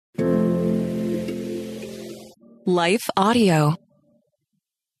Life Audio.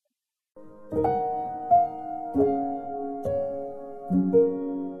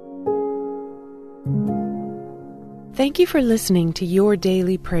 Thank you for listening to Your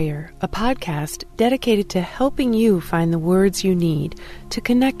Daily Prayer, a podcast dedicated to helping you find the words you need to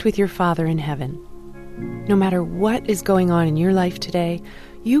connect with your Father in heaven. No matter what is going on in your life today,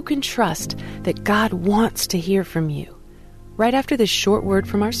 you can trust that God wants to hear from you. Right after this short word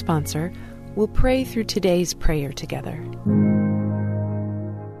from our sponsor, we'll pray through today's prayer together.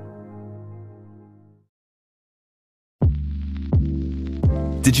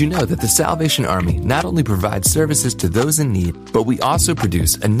 Did you know that the Salvation Army not only provides services to those in need, but we also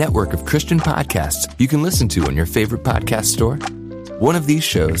produce a network of Christian podcasts you can listen to on your favorite podcast store? One of these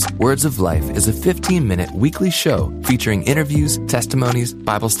shows, Words of Life, is a 15-minute weekly show featuring interviews, testimonies,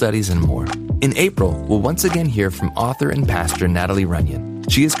 Bible studies, and more. In April, we'll once again hear from author and pastor Natalie Runyon.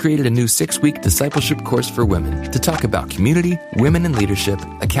 She has created a new 6-week discipleship course for women to talk about community, women in leadership,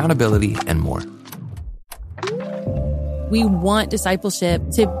 accountability, and more. We want discipleship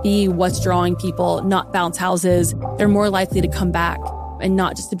to be what's drawing people, not bounce houses. They're more likely to come back and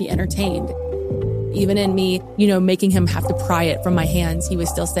not just to be entertained. Even in me, making him have to pry it from my hands, he was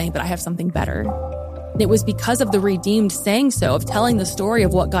still saying, but I have something better. It was because of the redeemed saying so, of telling the story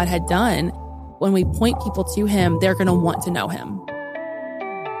of what God had done. When we point people to him, they're going to want to know him.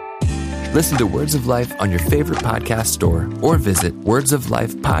 Listen to Words of Life on your favorite podcast store or visit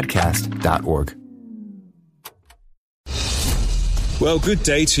wordsoflifepodcast.org. Well, good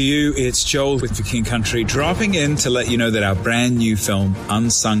day to you. It's Joel with The King Country, dropping in to let you know that our brand new film,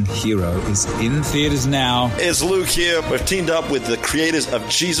 Unsung Hero, is in theaters now. It's Luke here. We've teamed up with the creators of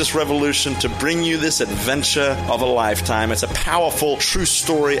Jesus Revolution to bring you this adventure of a lifetime. It's a powerful, true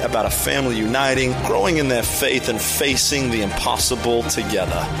story about a family uniting, growing in their faith, and facing the impossible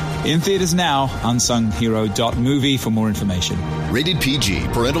together. In theaters now, unsunghero.movie for more information. Rated PG.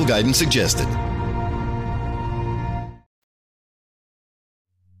 Parental guidance suggested.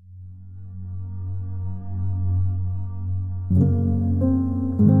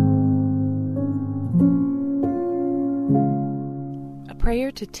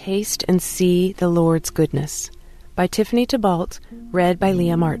 Prayer to Taste and See the Lord's Goodness by Tiffany Tybalt, read by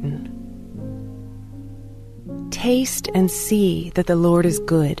Leah Martin. Taste and see that the Lord is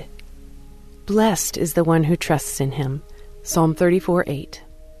good. Blessed is the one who trusts in him. Psalm 34:8.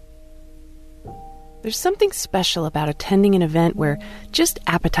 There's something special about attending an event where just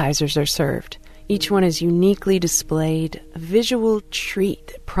appetizers are served. Each one is uniquely displayed, a visual treat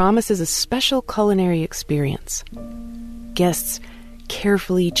that promises a special culinary experience. Guests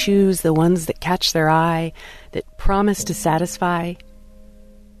carefully choose the ones that catch their eye, that promise to satisfy.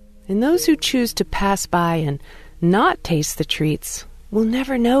 And those who choose to pass by and not taste the treats will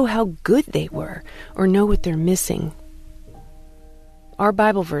never know how good they were or know what they're missing. Our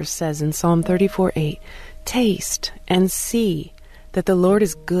Bible verse says in Psalm 34:8, "Taste and see that the Lord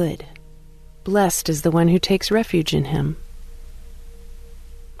is good. Blessed is the one who takes refuge in him."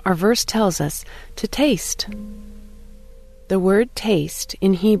 Our verse tells us to taste. The word taste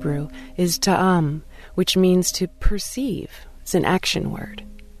in Hebrew is ta'am, which means to perceive. It's an action word.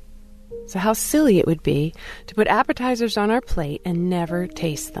 So how silly it would be to put appetizers on our plate and never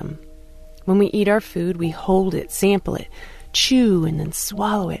taste them. When we eat our food, we hold it, sample it, chew, and then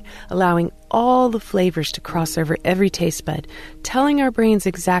swallow it, allowing all the flavors to cross over every taste bud, telling our brains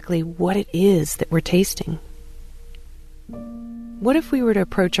exactly what it is that we're tasting. What if we were to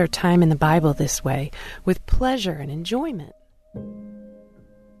approach our time in the Bible this way, with pleasure and enjoyment?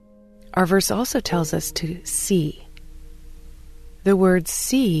 Our verse also tells us to see. The word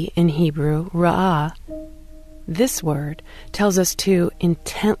see in Hebrew, ra'ah, this word tells us to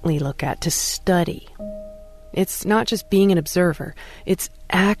intently look at, to study. It's not just being an observer, it's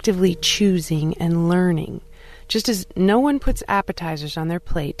actively choosing and learning. Just as no one puts appetizers on their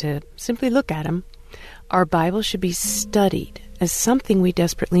plate to simply look at them, our Bible should be studied as something we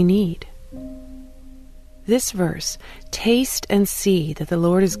desperately need. This verse, taste and see that the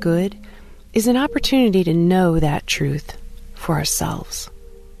Lord is good, is an opportunity to know that truth for ourselves.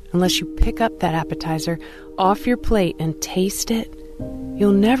 Unless you pick up that appetizer off your plate and taste it,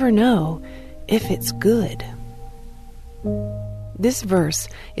 you'll never know if it's good. This verse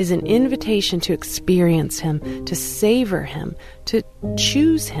is an invitation to experience him, to savor him, to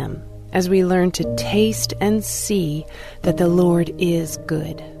choose him as we learn to taste and see that the Lord is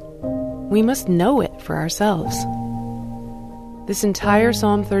good. We must know it for ourselves. This entire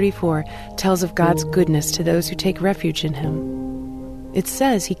Psalm 34 tells of God's goodness to those who take refuge in him. It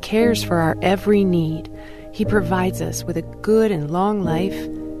says he cares for our every need. He provides us with a good and long life.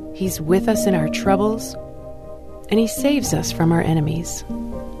 He's with us in our troubles. and He saves us from our enemies.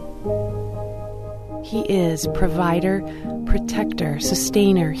 He is provider, protector,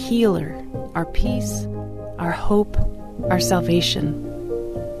 sustainer, healer, our peace, our hope, our salvation.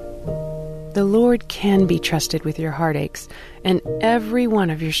 The Lord can be trusted with your heartaches and every one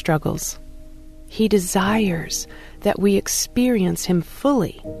of your struggles. He desires that we experience Him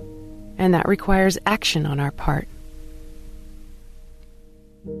fully, and that requires action on our part.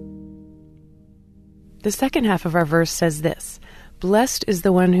 The second half of our verse says this: "Blessed is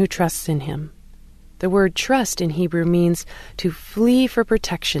the one who trusts in Him." The word trust in Hebrew means to flee for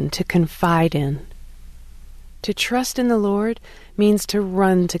protection, to confide in. To trust in the Lord means to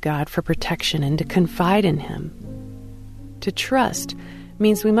run to God for protection and to confide in Him. To trust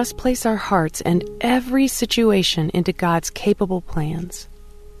means we must place our hearts and every situation into God's capable plans.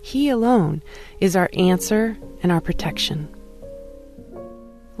 He alone is our answer and our protection.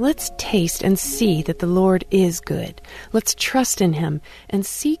 Let's taste and see that the Lord is good. Let's trust in Him and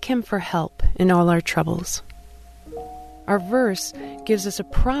seek Him for help in all our troubles. Our verse gives us a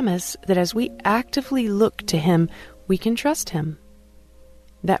promise that as we actively look to Him, we can trust Him.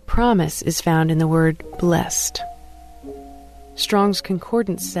 That promise is found in the word blessed. Strong's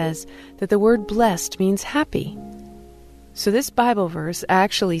Concordance says that the word blessed means happy. So this Bible verse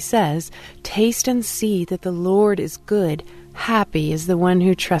actually says, "Taste and see that the Lord is good. Happy is the one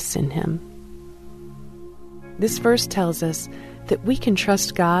who trusts in Him." This verse tells us that we can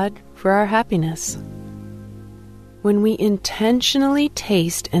trust God for our happiness. When we intentionally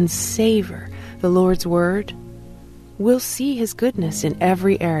taste and savor the Lord's Word, we'll see His goodness in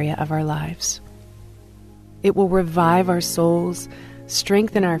every area of our lives. It will revive our souls,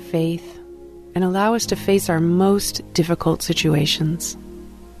 strengthen our faith, and allow us to face our most difficult situations.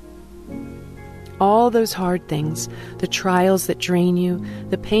 All those hard things, the trials that drain you,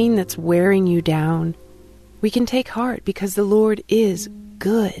 the pain that's wearing you down, we can take heart because the Lord is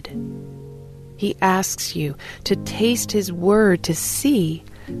good. He asks you to taste His Word to see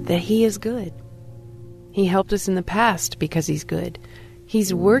that He is good. He helped us in the past because He's good.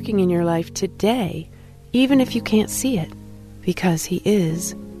 He's working in your life today, even if you can't see it, because He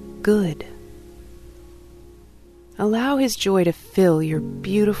is good. Allow His joy to fill your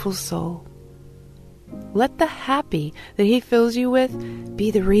beautiful soul. Let the happy that He fills you with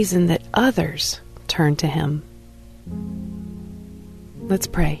be the reason that others turn to Him. Let's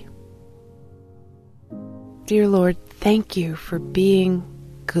pray. Dear Lord, thank You for being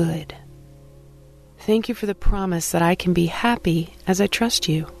good. Thank You for the promise that I can be happy as I trust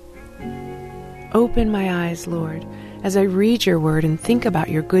You. Open my eyes, Lord, as I read Your Word and think about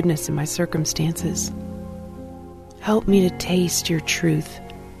Your goodness in my circumstances. Help me to taste Your truth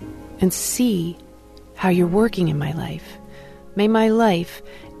and see how You're working in my life. May my life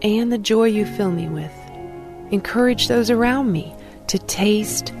and the joy You fill me with encourage those around me to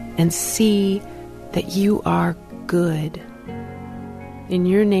taste and see that You are good. In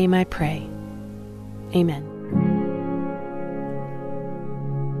Your name I pray. Amen.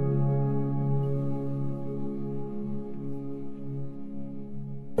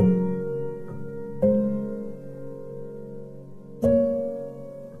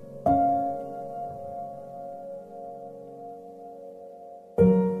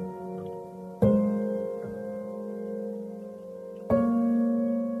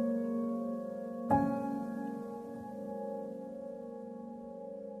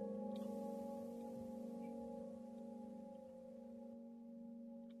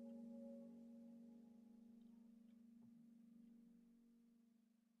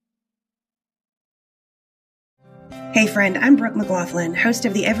 Hey friend, I'm Brooke McLaughlin, host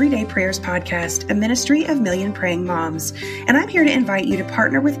of the Everyday Prayers podcast, a ministry of million praying moms. And I'm here to invite you to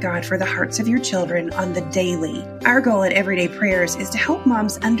partner with God for the hearts of your children on the daily. Our goal at Everyday Prayers is to help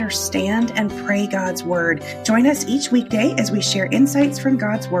moms understand and pray God's Word. Join us each weekday as we share insights from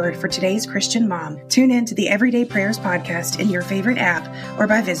God's Word for today's Christian mom. Tune in to the Everyday Prayers podcast in your favorite app or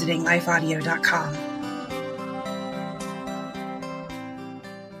by visiting lifeaudio.com.